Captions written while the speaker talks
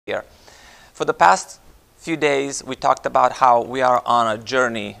here. For the past few days, we talked about how we are on a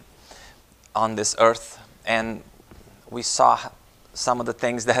journey on this earth, and we saw some of the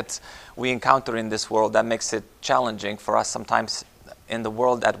things that we encounter in this world that makes it challenging for us sometimes in the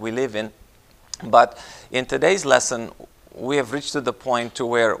world that we live in. But in today's lesson, we have reached to the point to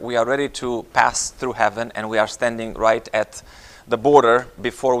where we are ready to pass through heaven, and we are standing right at the border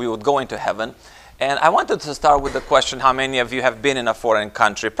before we would go into heaven. And I wanted to start with the question, how many of you have been in a foreign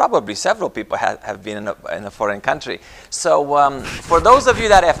country? Probably several people have been in a foreign country. So for those of you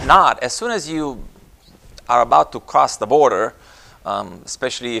that have not, as soon as you are about to cross the border,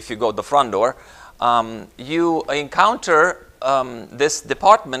 especially if you go the front door, you encounter this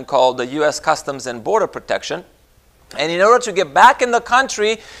department called the U.S. Customs and Border Protection. And in order to get back in the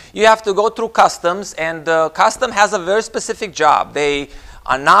country, you have to go through customs, and customs has a very specific job. They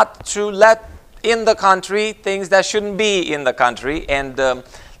are not to let in the country things that shouldn't be in the country, and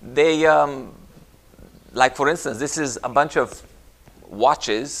they, like for instance, this is a bunch of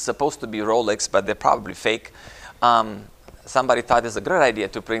watches, supposed to be Rolex, but they're probably fake. Somebody thought it's a great idea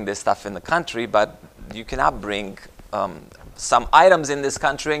to bring this stuff in the country, but you cannot bring some items in this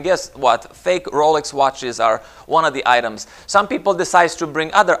country, and guess what? Fake Rolex watches are one of the items. Some people decide to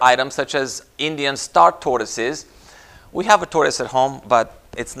bring other items, such as Indian star tortoises. We have a tortoise at home, but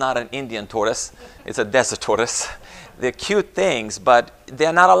it's not an Indian tortoise. It's a desert tortoise. They're cute things, but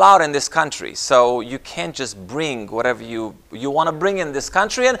they're not allowed in this country. So you can't just bring whatever you want to bring in this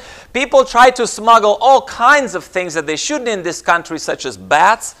country. And people try to smuggle all kinds of things that they shouldn't in this country, such as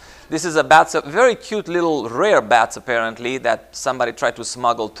bats. This is a bat, a very cute little rare bats, apparently, that somebody tried to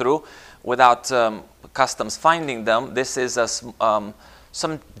smuggle through without customs finding them. This is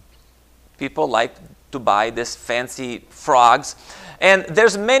some people like to buy this fancy frogs. And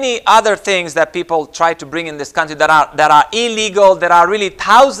there's many other things that people try to bring in this country that are illegal. There are really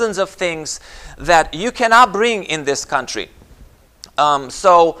thousands of things that you cannot bring in this country.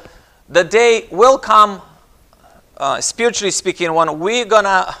 So the day will come, spiritually speaking, when we're going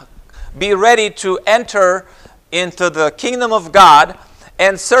to be ready to enter into the kingdom of God.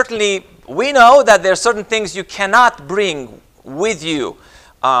 And certainly we know that there are certain things you cannot bring with you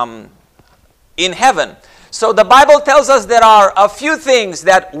in heaven. So the Bible tells us there are a few things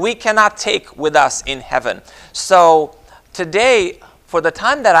that we cannot take with us in heaven. So today, for the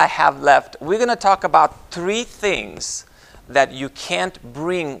time that I have left, we're going to talk about 3 things that you can't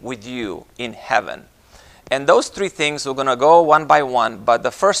bring with you in heaven. And those 3 things, we're going to go one by one. But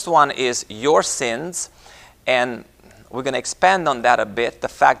the first one is your sins. And we're going to expand on that a bit. The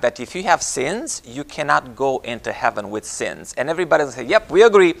fact that if you have sins, you cannot go into heaven with sins. And everybody will say, yep, we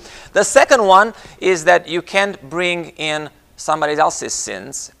agree. The second one is that you can't bring in somebody else's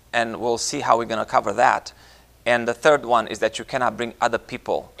sins. And we'll see how we're going to cover that. And the third one is that you cannot bring other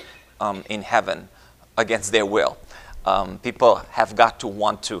people in heaven against their will. People have got to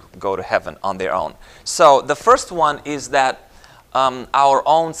want to go to heaven on their own. So the first one is that our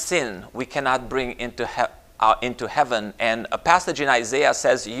own sin we cannot bring into heaven. And a passage in Isaiah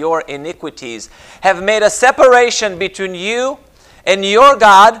says, your iniquities have made a separation between you and your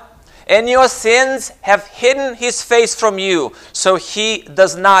God, and your sins have hidden his face from you, so he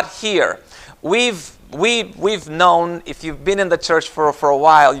does not hear. We've known, if you've been in the church for a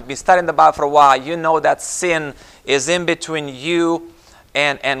while, you've been studying the Bible for a while, you know that sin is in between you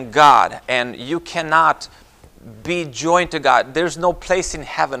and God, and you cannot be joined to God. There's no place in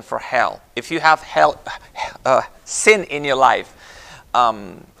heaven for hell. If you have sin in your life,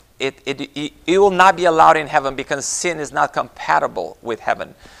 it will not be allowed in heaven, because sin is not compatible with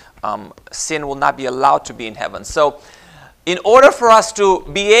heaven. Sin will not be allowed to be in heaven. So in order for us to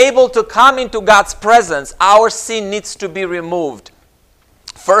be able to come into God's presence, our sin needs to be removed.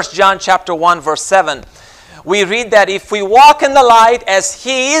 1 John chapter 1 verse 7, we read that if we walk in the light as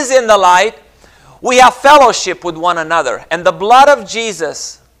he is in the light, we have fellowship with one another. And the blood of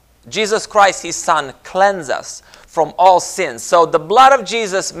Jesus Christ, his son, cleanses us from all sins. So the blood of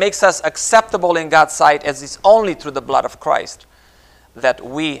Jesus makes us acceptable in God's sight, as it's only through the blood of Christ that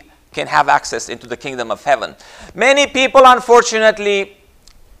we can have access into the kingdom of heaven. Many people, unfortunately,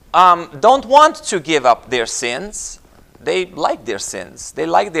 don't want to give up their sins. They like their sins. They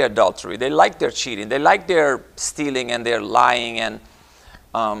like their adultery. They like their cheating. They like their stealing and their lying.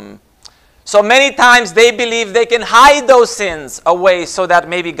 And so many times they believe they can hide those sins away so that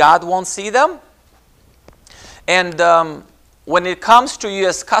maybe God won't see them. And when it comes to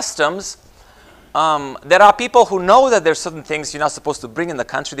U.S. Customs, there are people who know that there's certain things you're not supposed to bring in the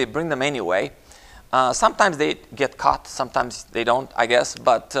country. They bring them anyway. Sometimes they get caught. Sometimes they don't, I guess.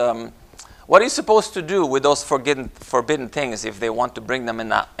 But What are you supposed to do with those forbidden things if they want to bring them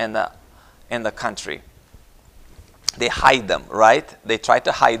in the country? They hide them, right? They try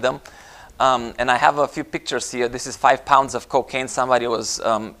to hide them. And I have a few pictures here. This is 5 pounds of cocaine. Somebody was,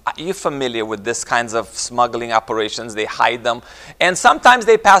 you're familiar with this kinds of smuggling operations. They hide them. And sometimes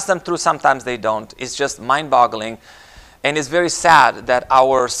they pass them through, sometimes they don't. It's just mind-boggling. And it's very sad that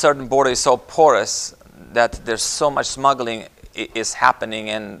our southern border is so porous that there's so much smuggling is happening.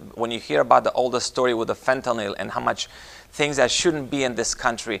 And when you hear about the oldest story with the fentanyl and how much things that shouldn't be in this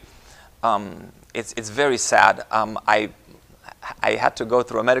country, it's very sad. I had to go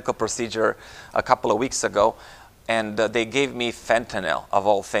through a medical procedure a couple of weeks ago, and they gave me fentanyl, of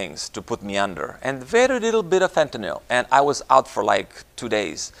all things, to put me under. And very little bit of fentanyl. And I was out for like 2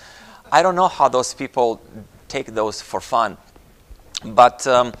 days. I don't know how those people take those for fun. But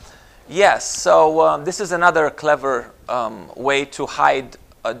yes, so this is another clever way to hide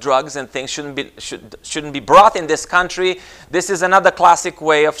drugs and things shouldn't be brought in this country. This is another classic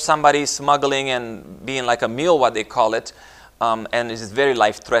way of somebody smuggling and being like a mule, what they call it. And it is very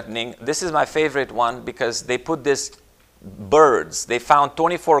life-threatening. This is my favorite one because they put these birds. They found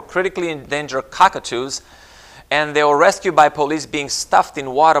 24 critically endangered cockatoos, and they were rescued by police being stuffed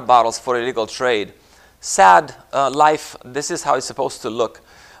in water bottles for illegal trade. Sad life. This is how it's supposed to look.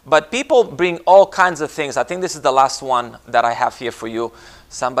 But people bring all kinds of things. I think this is the last one that I have here for you.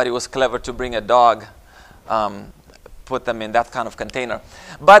 Somebody was clever to bring a dog, put them in that kind of container.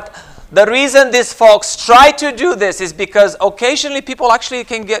 But the reason these folks try to do this is because occasionally people actually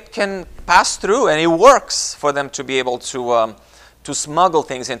can pass through, and it works for them to be able to smuggle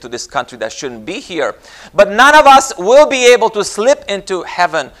things into this country that shouldn't be here. But none of us will be able to slip into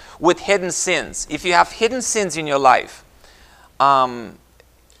heaven with hidden sins. If you have hidden sins in your life,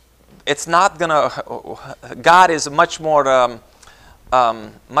 it's not gonna. God is much more, a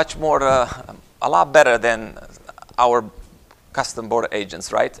lot better than our custom border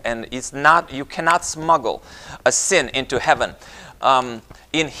agents, right? And it's not, you cannot smuggle a sin into heaven.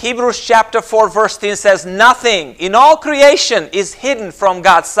 In Hebrews chapter 4 verse 10 says, nothing in all creation is hidden from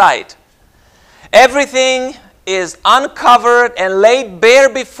God's sight. Everything is uncovered and laid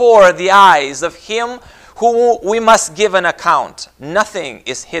bare before the eyes of Him who we must give an account. Nothing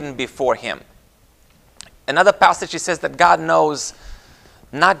is hidden before Him. Another passage, it says that God knows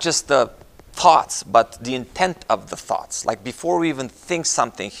not just the thoughts, but the intent of the thoughts. Like before we even think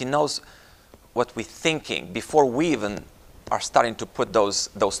something, He knows what we're thinking before we even are starting to put those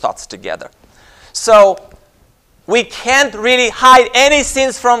thoughts together. So we can't really hide any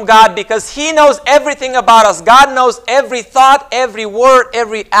sins from God because He knows everything about us. God knows every thought, every word,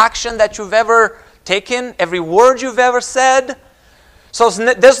 every action that you've ever taken, every word you've ever said. So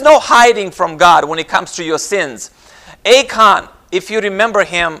there's no hiding from God when it comes to your sins. Achan, if you remember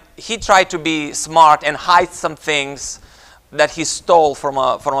him, he tried to be smart and hide some things that he stole from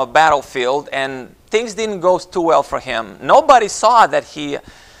a battlefield, and things didn't go too well for him. Nobody saw that he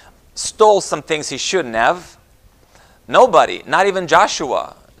stole some things he shouldn't have. Nobody, not even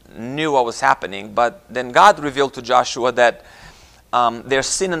Joshua, knew what was happening. But then God revealed to Joshua that there's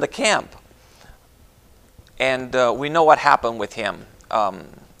sin in the camp. And we know what happened with him.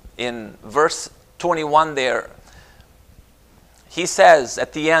 In verse 21 there, he says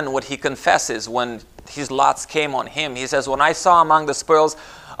at the end what he confesses when his lots came on him. He says, when I saw among the spoils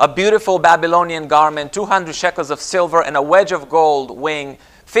a beautiful Babylonian garment, 200 shekels of silver, and a wedge of gold weighing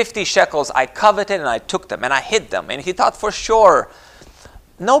 50 shekels, I coveted and I took them and I hid them. And he thought, for sure,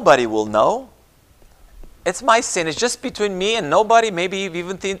 nobody will know. It's my sin. It's just between me and nobody. Maybe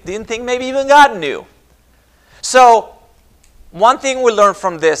even didn't think maybe even God knew. So one thing we learn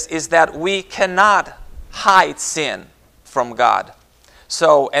from this is that we cannot hide sin from God.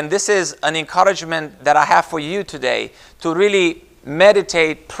 So, and this is an encouragement that I have for you today, to really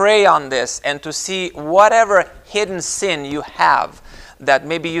meditate, pray on this, and to see whatever hidden sin you have that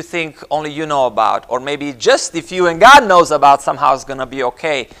maybe you think only you know about, or maybe just if you and God knows about, somehow it's going to be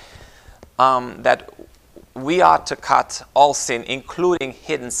okay. That we ought to cut all sin, including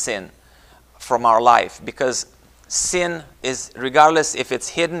hidden sin, from our life, because sin is, regardless if it's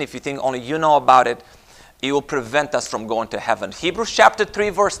hidden, if you think only you know about it, it will prevent us from going to heaven. Hebrews chapter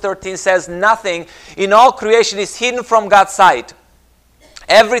 3 verse 13 says, nothing in all creation is hidden from God's sight.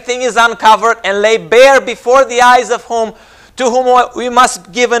 Everything is uncovered and laid bare before the eyes of whom, to whom we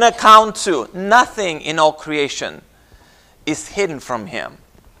must give an account to. Nothing in all creation is hidden from Him.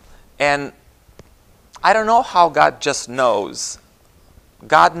 And I don't know how God just knows.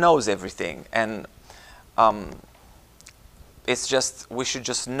 God knows everything. And it's just, we should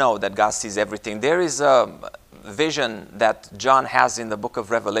just know that God sees everything. There is a vision that John has in the book of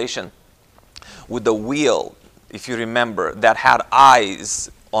Revelation. with the wheel, if you remember, that had eyes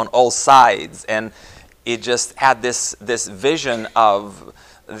on all sides, and it just had this vision of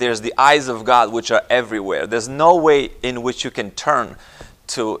there's the eyes of God which are everywhere. There's no way in which you can turn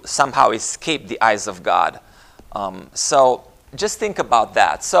to somehow escape the eyes of God. So just think about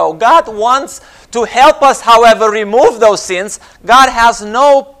that. So God wants to help us, however, remove those sins. God has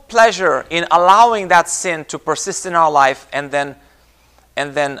no pleasure in allowing that sin to persist in our life and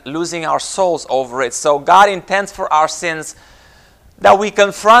then losing our souls over it. So God intends for our sins that we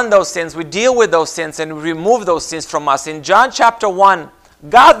confront those sins, we deal with those sins, and we remove those sins from us. In John chapter 1,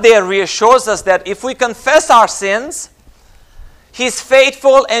 God there reassures us that if we confess our sins, He's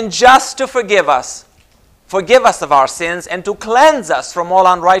faithful and just to forgive us of our sins and to cleanse us from all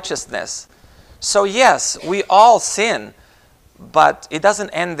unrighteousness. So yes, we all sin, but it doesn't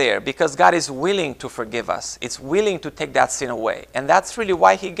end there, because God is willing to forgive us. It's willing to take that sin away. And that's really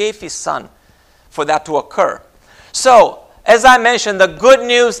why He gave His Son, for that to occur. So, as I mentioned, the good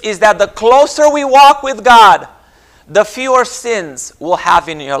news is that the closer we walk with God, the fewer sins we'll have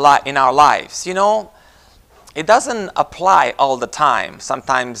in our lives. You know, it doesn't apply all the time.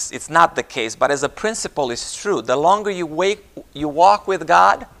 Sometimes it's not the case, but as a principle, it's true. The longer you walk with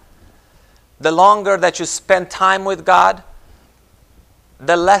God, the longer that you spend time with God,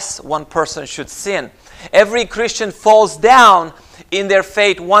 the less one person should sin. Every Christian falls down in their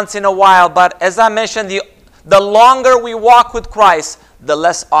faith once in a while, but as I mentioned, the longer we walk with Christ, the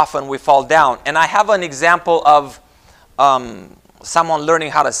less often we fall down. And I have an example of someone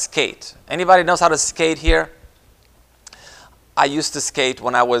learning how to skate. Anybody knows how to skate here? I used to skate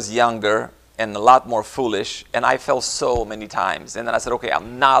when I was younger and a lot more foolish, and I fell so many times. And then I said, okay,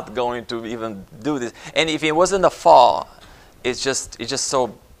 I'm not going to even do this. And if it wasn't a fall, it's just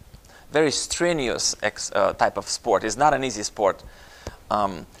so very strenuous type of sport. It's not an easy sport.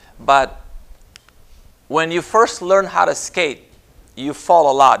 But when you first learn how to skate, you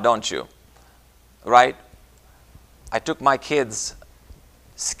fall a lot, don't you? Right? I took my kids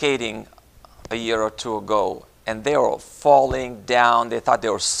skating a year or two ago, and they were falling down. They thought they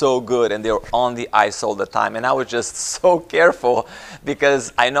were so good, and they were on the ice all the time. And I was just so careful,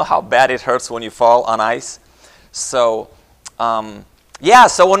 because I know how bad it hurts when you fall on ice. So,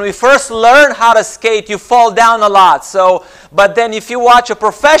 so when we first learn how to skate, you fall down a lot. But then if you watch a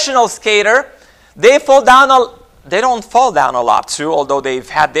professional skater, they don't fall down a lot too, although they've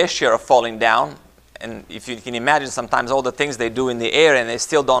had their share of falling down. And if you can imagine sometimes all the things they do in the air and they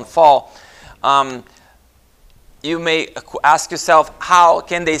still don't fall. You may ask yourself, how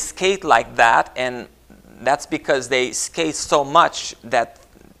can they skate like that? And that's because they skate so much that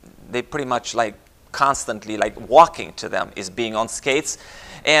they pretty much constantly, walking to them is being on skates.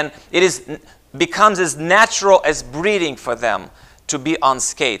 And it becomes as natural as breathing for them to be on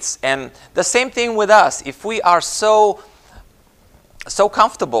skates. And the same thing with us. If we are so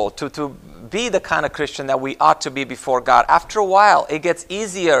comfortable to be the kind of Christian that we ought to be before God, after a while it gets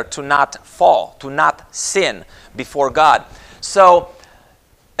easier to not fall, to not sin before God. So,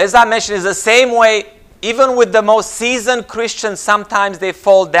 as I mentioned, it's the same way, even with the most seasoned Christians, sometimes they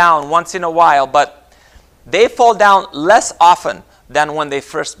fall down once in a while, but they fall down less often than when they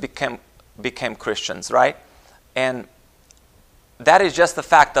first became Christians, right? And that is just the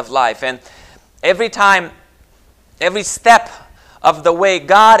fact of life. And every step of the way,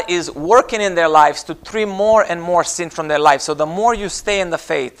 God is working in their lives to trim more and more sin from their life. So the more you stay in the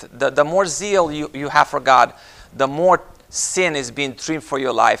faith, the more zeal you have for God, the more sin is being trimmed for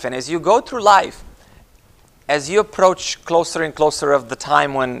your life. And as you go through life, as you approach closer and closer of the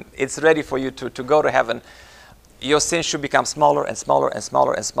time when it's ready for you to go to heaven, your sin should become smaller and smaller and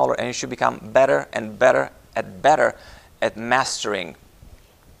smaller and smaller, and you should become better and better at mastering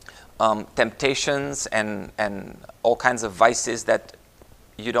temptations and all kinds of vices, that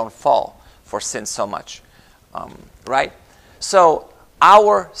you don't fall for sin so much, right? So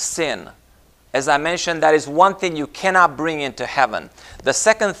our sin, as I mentioned, that is one thing you cannot bring into heaven. The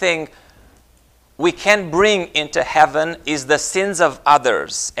second thing we can bring into heaven is the sins of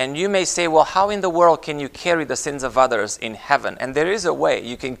others. And you may say, well, how in the world can you carry the sins of others in heaven? And there is a way.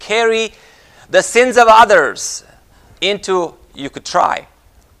 You can carry the sins of others into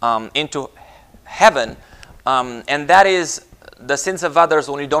heaven, and that is the sins of others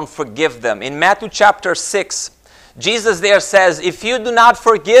when you don't forgive them. In Matthew chapter 6, Jesus there says, if you do not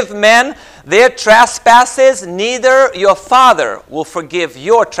forgive men their trespasses, neither your Father will forgive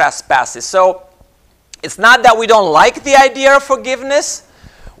your trespasses. So it's not that we don't like the idea of forgiveness.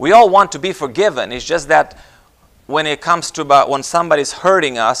 We all want to be forgiven. It's just that when it comes to when somebody's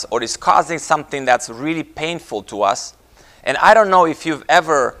hurting us or is causing something that's really painful to us, and I don't know if you've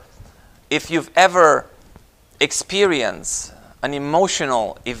ever if you've ever experienced an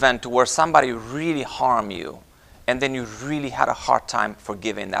emotional event where somebody really harmed you, and then you really had a hard time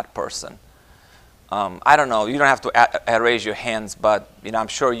forgiving that person. I don't know, you don't have to raise your hands, but I'm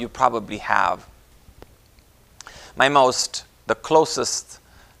sure you probably have. The closest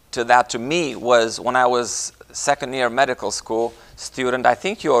to that to me was when I was second year medical school student. I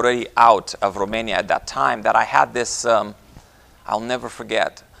think you're already out of Romania at that time, that I had this, I'll never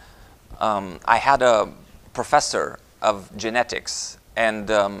forget. I had a professor of genetics, and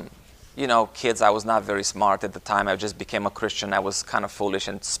kids, I was not very smart at the time. I just became a Christian. I was kind of foolish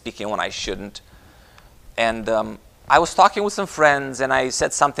and speaking when I shouldn't. And I was talking with some friends, and I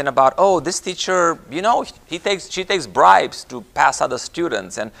said something about, oh, this teacher, she takes bribes to pass other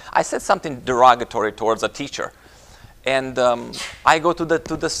students. And I said something derogatory towards a teacher. And I go to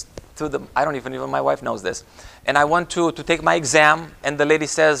the, I don't even know, my wife knows this. And I went to take my exam, and the lady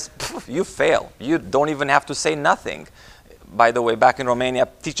says, you fail. You don't even have to say nothing. By the way, back in Romania,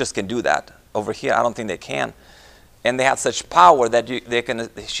 teachers can do that. Over here, I don't think they can. And they had such power that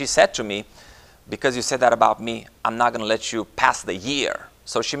she said to me, because you said that about me, I'm not going to let you pass the year.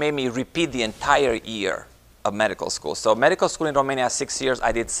 So she made me repeat the entire year of medical school. So medical school in Romania, 6 years,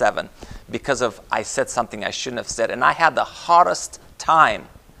 I did 7, because I said something I shouldn't have said. And I had the hardest time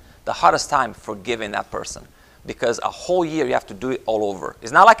forgiving that person, because a whole year you have to do it all over.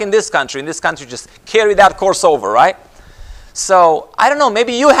 It's not like in this country. In this country, just carry that course over, right? So I don't know,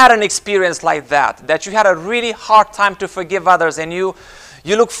 maybe you had an experience like that you had a really hard time to forgive others, and you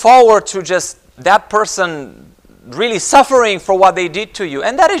look forward to just that person really suffering for what they did to you.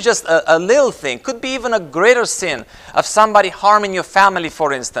 And that is just a little thing. Could be even a greater sin of somebody harming your family,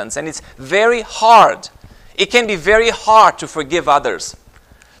 for instance. And it's very hard. It can be very hard to forgive others.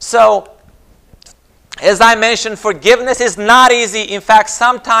 So, as I mentioned, forgiveness is not easy. In fact,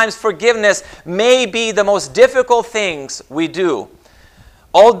 sometimes forgiveness may be the most difficult things we do,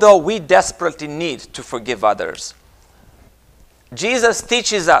 although we desperately need to forgive others. Jesus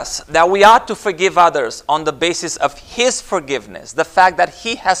teaches us that we ought to forgive others on the basis of His forgiveness, the fact that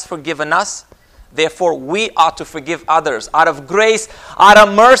He has forgiven us. Therefore, we ought to forgive others out of grace, out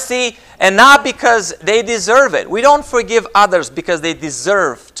of mercy, and not because they deserve it. We don't forgive others because they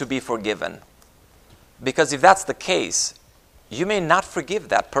deserve to be forgiven. Because if that's the case, you may not forgive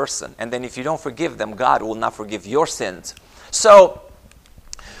that person. And then if you don't forgive them, God will not forgive your sins. So,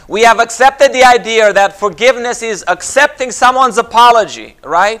 we have accepted the idea that forgiveness is accepting someone's apology,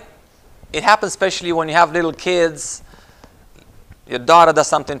 right? It happens especially when you have little kids. Your daughter does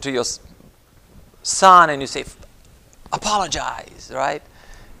something to your son, and you say, apologize, right?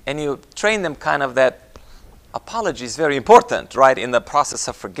 And you train them kind of that apology is very important, right, in the process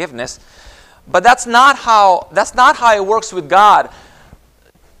of forgiveness. But that's not how it works with God.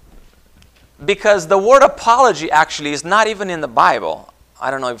 Because the word apology actually is not even in the Bible. I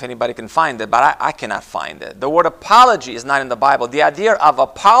don't know if anybody can find it, but I cannot find it. The word apology is not in the Bible. The idea of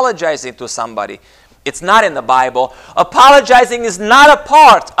apologizing to somebody, it's not in the Bible. Apologizing is not a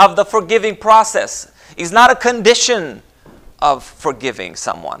part of the forgiving process. It's not a condition of forgiving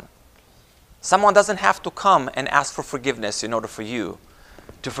someone. Someone doesn't have to come and ask for forgiveness in order for you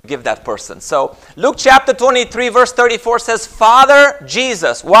to forgive that person. So Luke chapter 23 verse 34 says, Father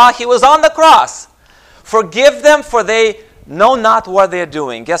Jesus, while He was on the cross, forgive them, for they know not what they're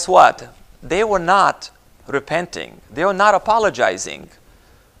doing. Guess what? They were not repenting. They were not apologizing.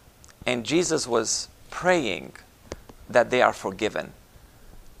 And Jesus was praying that they are forgiven.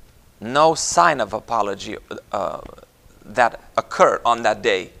 No sign of apology that occurred on that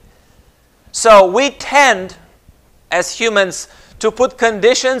day. So we tend, as humans, to put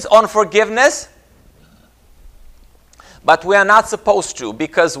conditions on forgiveness, but we are not supposed to,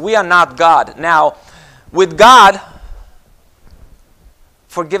 because we are not God. Now, with God,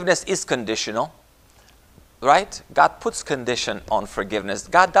 forgiveness is conditional, right? God puts condition on forgiveness.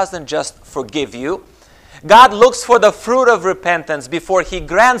 God doesn't just forgive you. God looks for the fruit of repentance before He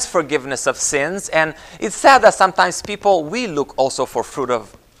grants forgiveness of sins. And it's sad that sometimes we look also for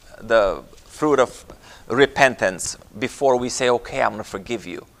the fruit of repentance before we say, okay, I'm going to forgive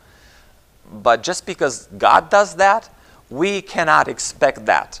you. But just because God does that, we cannot expect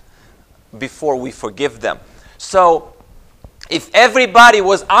that before we forgive them. So, if everybody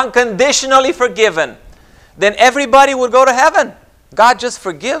was unconditionally forgiven, then everybody would go to heaven. God just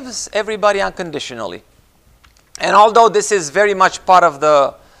forgives everybody unconditionally. And although this is very much part of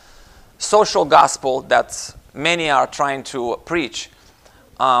the social gospel that many are trying to preach,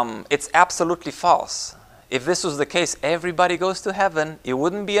 it's absolutely false. If this was the case, everybody goes to heaven. It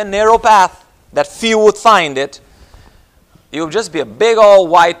wouldn't be a narrow path that few would find it. It will just be a big old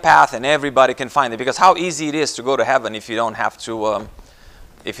wide path and everybody can find it. Because how easy it is to go to heaven if you don't have to,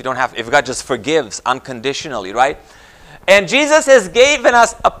 if God just forgives unconditionally, right? And Jesus has given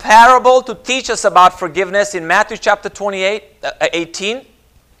us a parable to teach us about forgiveness in Matthew chapter 18.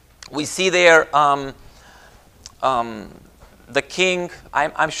 We see there the king,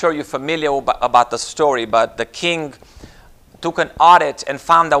 I'm sure you're familiar about the story, but the king took an audit and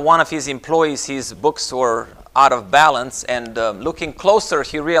found that one of his employees, his books were out of balance, and looking closer,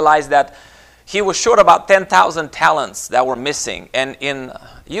 he realized that he was short about 10,000 talents that were missing. And in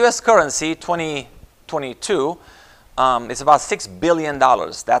U.S. currency, 2022, it's about $6 billion.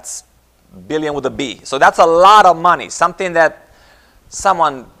 That's billion with a B. So that's a lot of money, something that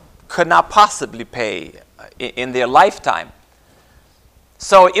someone could not possibly pay in their lifetime.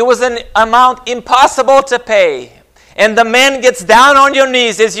 So it was an amount impossible to pay. And the man gets down on your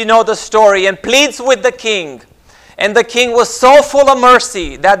knees, as you know the story, and pleads with the king. And the king was so full of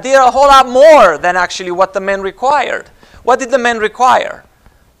mercy that did a whole lot more than actually what the man required. What did the man require?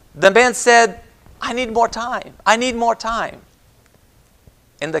 The man said, I need more time. I need more time.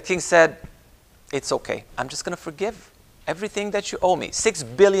 And the king said, it's okay. I'm just going to forgive everything that you owe me.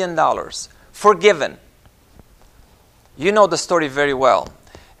 $6 billion. Forgiven. You know the story very well.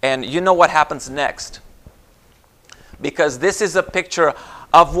 And you know what happens next. Because this is a picture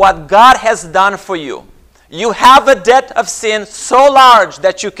of what God has done for you. You have a debt of sin so large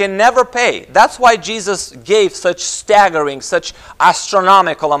that you can never pay. That's why Jesus gave such staggering, such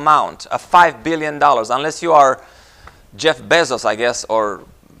astronomical amount of $5 billion. Unless you are Jeff Bezos, I guess, or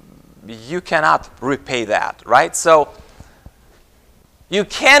you cannot repay that, right? So you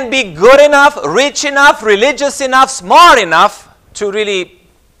can't be good enough, rich enough, religious enough, smart enough to really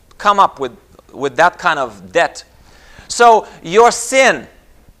come up with that kind of debt. So your sin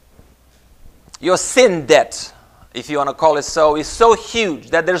debt, if you want to call it so, is so huge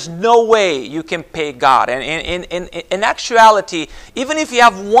that there's no way you can pay God. And in actuality, even if you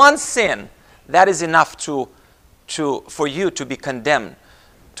have one sin, that is enough for you to be condemned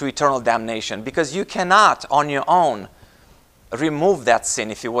to eternal damnation. Because you cannot, on your own, remove that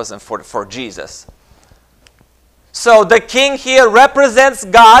sin if it wasn't for Jesus. So the king here represents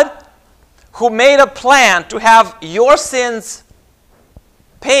God, who made a plan to have your sins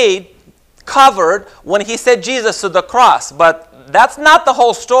paid, covered, when he sent Jesus to the cross. But that's not the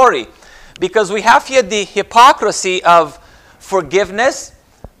whole story, because we have here the hypocrisy of forgiveness.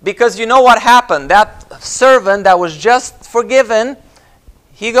 Because you know what happened? That servant that was just forgiven,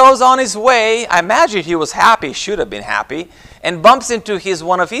 he goes on his way. I imagine he was happy, should have been happy, and bumps into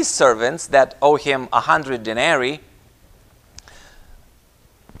one of his servants that owe him 100 denarii.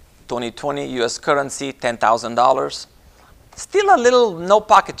 2020 U.S. currency, $10,000. Still a little no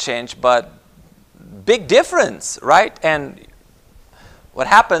pocket change, but big difference, right? And what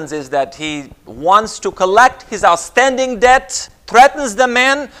happens is that he wants to collect his outstanding debt, threatens the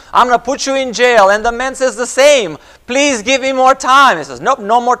man, I'm going to put you in jail. And the man says the same, please give me more time. He says, nope,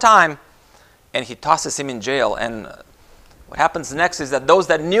 no more time. And he tosses him in jail. And what happens next is that those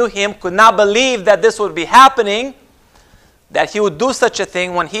that knew him could not believe that this would be happening, that he would do such a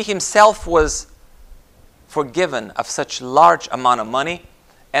thing when he himself was forgiven of such large amount of money.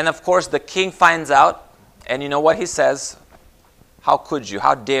 And of course the king finds out, and you know what he says? How could you?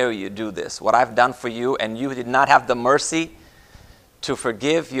 How dare you do this? What I've done for you, and you did not have the mercy to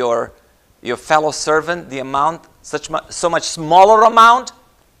forgive your fellow servant the amount, so much smaller amount.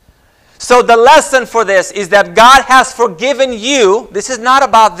 So the lesson for this is that God has forgiven you. This is not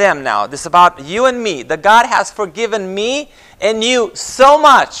about them now. This is about you and me. That God has forgiven me and you so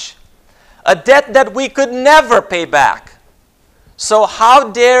much. A debt that we could never pay back. So how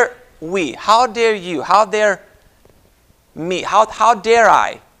dare we? How dare you? How dare me? How dare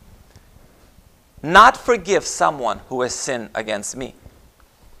I not forgive someone who has sinned against me?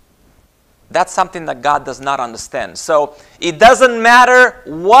 That's something that God does not understand. So it doesn't matter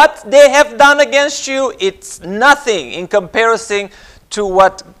what they have done against you. It's nothing in comparison to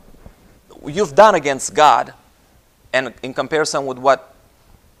what you've done against God, and in comparison with what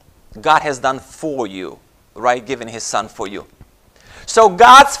God has done for you, right? Giving His Son for you. So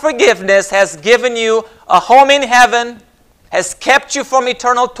God's forgiveness has given you a home in heaven, has kept you from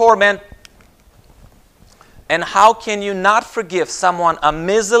eternal torment. And how can you not forgive someone a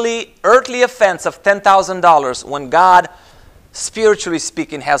measly earthly offense of $10,000 when God, spiritually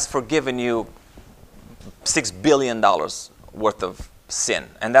speaking, has forgiven you $6 billion worth of sin?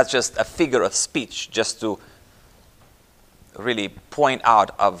 And that's just a figure of speech, just to really point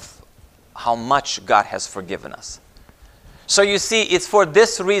out of how much God has forgiven us. So you see, it's for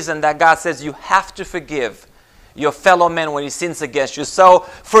this reason that God says you have to forgive. your fellow man when he sins against you. So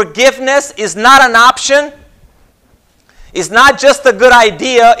forgiveness is not an option. It's not just a good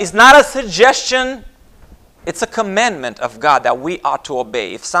idea. It's not a suggestion. It's a commandment of God that we ought to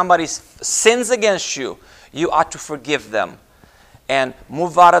obey. If somebody sins against you, you ought to forgive them and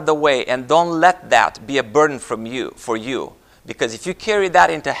move out of the way, and don't let that be a burden for you. Because if you carry that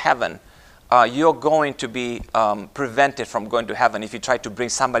into heaven, you're going to be prevented from going to heaven if you try to bring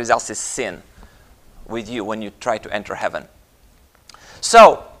somebody else's sin with you when you try to enter heaven.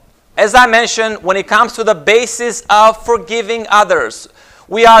 So, as I mentioned, when it comes to the basis of forgiving others,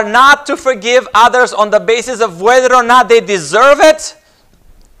 we are not to forgive others on the basis of whether or not they deserve it,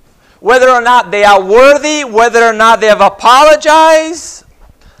 whether or not they are worthy, whether or not they have apologized.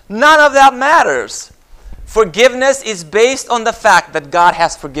 None of that matters. Forgiveness is based on the fact that God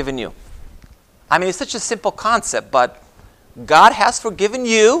has forgiven you. I mean, it's such a simple concept, but God has forgiven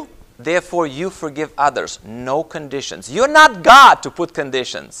you, therefore you forgive others. No conditions. You're not God to put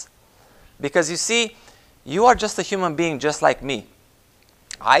conditions. Because you see, you are just a human being just like me.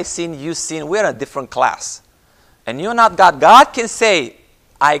 I sin, you sin, we're in a different class. And you're not God. God can say,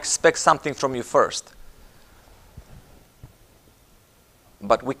 I expect something from you first.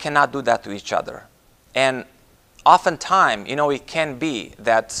 But we cannot do that to each other. And oftentimes, it can be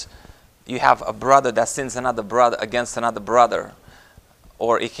that you have a brother that sins another brother against another brother.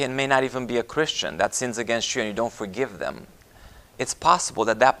 Or it may not even be a Christian that sins against you and you don't forgive them. It's possible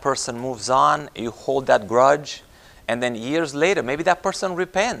that that person moves on, you hold that grudge, and then years later, maybe that person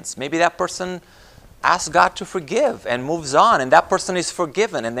repents. Maybe that person asks God to forgive and moves on, and that person is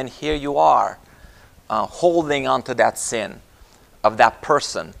forgiven, and then here you are holding on to that sin of that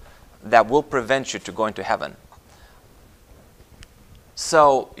person that will prevent you to going to heaven.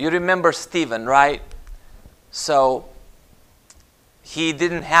 So you remember Stephen, right? So he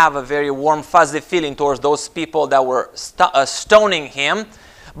didn't have a very warm, fuzzy feeling towards those people that were stoning him.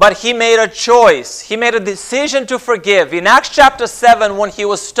 But he made a choice. He made a decision to forgive. In Acts chapter 7, when he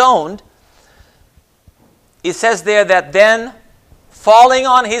was stoned, it says there that then, falling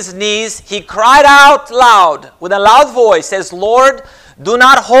on his knees, he cried out loud, with a loud voice, says, Lord, do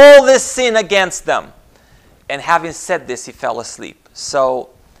not hold this sin against them. And having said this, he fell asleep.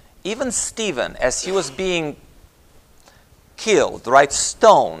 So even Stephen, as he was being killed, right,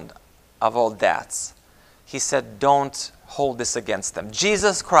 stoned of all deaths, he said, don't hold this against them.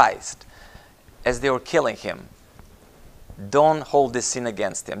 Jesus Christ, as they were killing him, don't hold this sin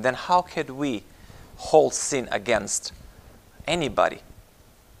against him. Then how could we hold sin against anybody?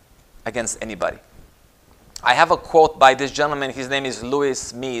 Against anybody. I have a quote by this gentleman. His name is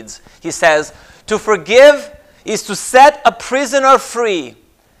Louis Meads. He says, to forgive is to set a prisoner free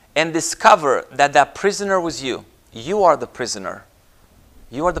and discover that that prisoner was you. You are the prisoner.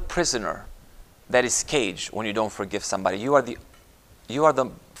 You are the prisoner that is caged when you don't forgive somebody. You are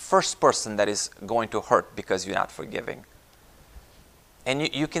the first person that is going to hurt because you're not forgiving.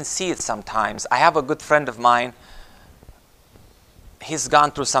 And you can see it sometimes. I have a good friend of mine. He's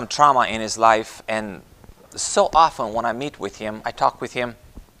gone through some trauma in his life, and so often when I meet with him, I talk with him,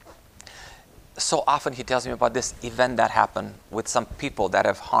 so often he tells me about this event that happened with some people that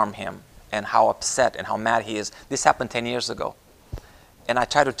have harmed him and how upset and how mad he is. This happened 10 years ago. And I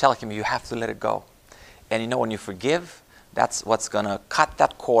try to tell him, you have to let it go. And when you forgive, that's what's going to cut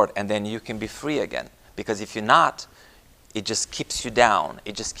that cord, and then you can be free again. Because if you're not, it just keeps you down.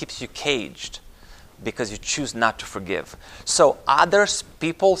 It just keeps you caged because you choose not to forgive. So other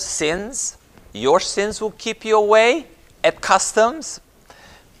people's sins, your sins will keep you away at customs.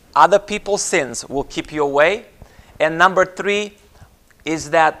 Other people's sins will keep you away. And number 3 is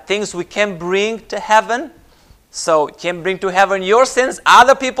that things we can bring to heaven. So you can bring to heaven your sins,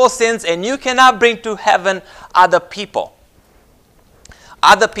 other people's sins, and you cannot bring to heaven other people.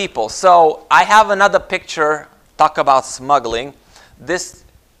 Other people. So I have another picture, talk about smuggling. This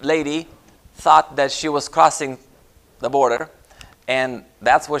lady thought that she was crossing the border, and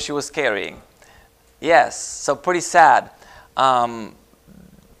that's what she was carrying. Yes, so pretty sad.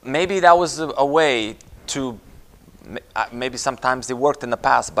 Maybe that was a way to, maybe sometimes it worked in the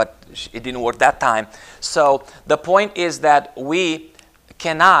past, but it didn't work that time. So the point is that we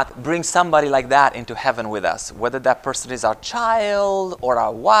cannot bring somebody like that into heaven with us, whether that person is our child or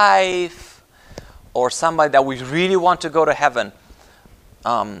our wife or somebody that we really want to go to heaven.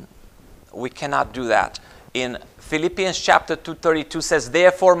 We cannot do that. In Philippians chapter 2:32 says,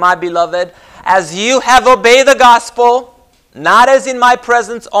 therefore, my beloved, as you have obeyed the gospel, not as in my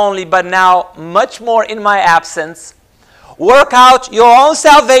presence only, but now much more in my absence, work out your own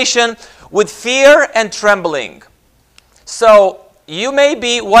salvation with fear and trembling. So you may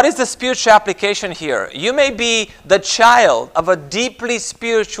be, what is the spiritual application here? You may be the child of a deeply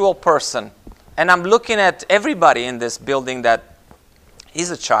spiritual person. And I'm looking at everybody in this building that is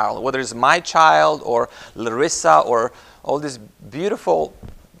a child, whether it's my child or Larissa or all these beautiful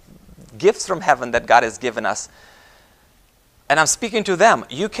gifts from heaven that God has given us. And I'm speaking to them.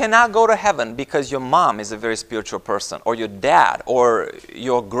 You cannot go to heaven because your mom is a very spiritual person, or your dad, or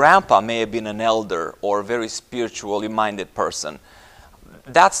your grandpa may have been an elder or a very spiritually minded person.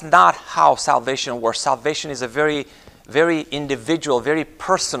 That's not how salvation works. Salvation is a very, very individual, very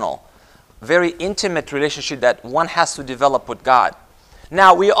personal, very intimate relationship that one has to develop with God.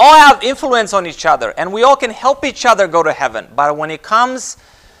 Now, we all have influence on each other, and we all can help each other go to heaven. But when it comes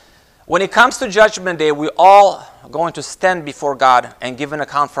to Judgment Day, we all are going to stand before God and give an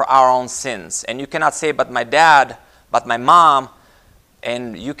account for our own sins. And you cannot say, but my dad, but my mom,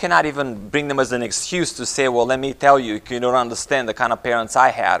 and you cannot even bring them as an excuse to say, well, let me tell you, you don't understand the kind of parents I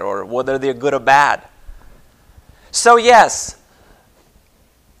had, or whether they're good or bad. So yes,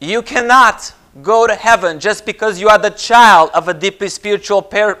 you cannot go to heaven just because you are the child of a deeply spiritual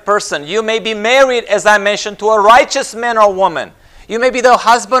person. You may be married, as I mentioned, to a righteous man or woman. You may be the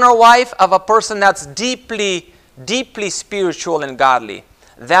husband or wife of a person that's deeply, deeply spiritual and godly.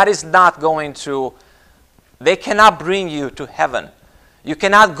 That is not going to, they cannot bring you to heaven. You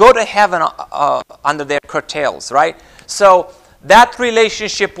cannot go to heaven under their curtails, right? So that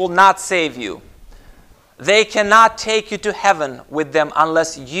relationship will not save you. They cannot take you to heaven with them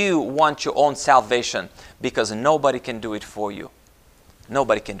unless you want your own salvation, because nobody can do it for you.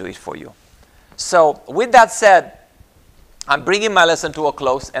 Nobody can do it for you. So with that said, I'm bringing my lesson to a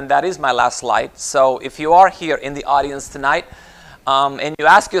close, and that is my last slide. So if you are here in the audience tonight, and you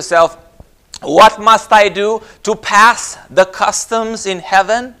ask yourself, what must I do to pass the customs in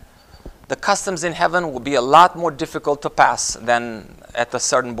heaven? The customs in heaven will be a lot more difficult to pass than at a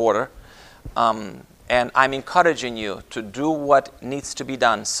certain border. And I'm encouraging you to do what needs to be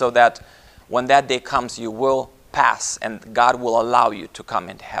done so that when that day comes, you will pass and God will allow you to come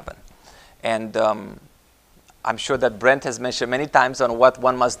into heaven. And I'm sure that Brent has mentioned many times on what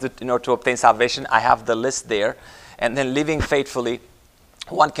one must do in order to obtain salvation. I have the list there. And then living faithfully,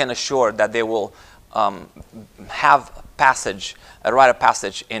 one can assure that they will have a rite of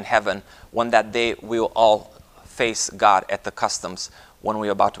passage in heaven when that day we will all face God at the customs when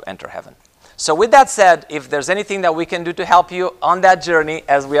we're about to enter heaven. So with that said, if there's anything that we can do to help you on that journey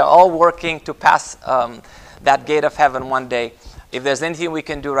as we are all working to pass that gate of heaven one day, if there's anything we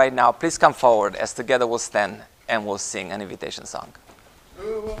can do right now, please come forward as together we'll stand and we'll sing an invitation song.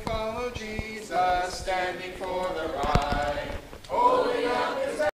 Who will follow Jesus standing for the right?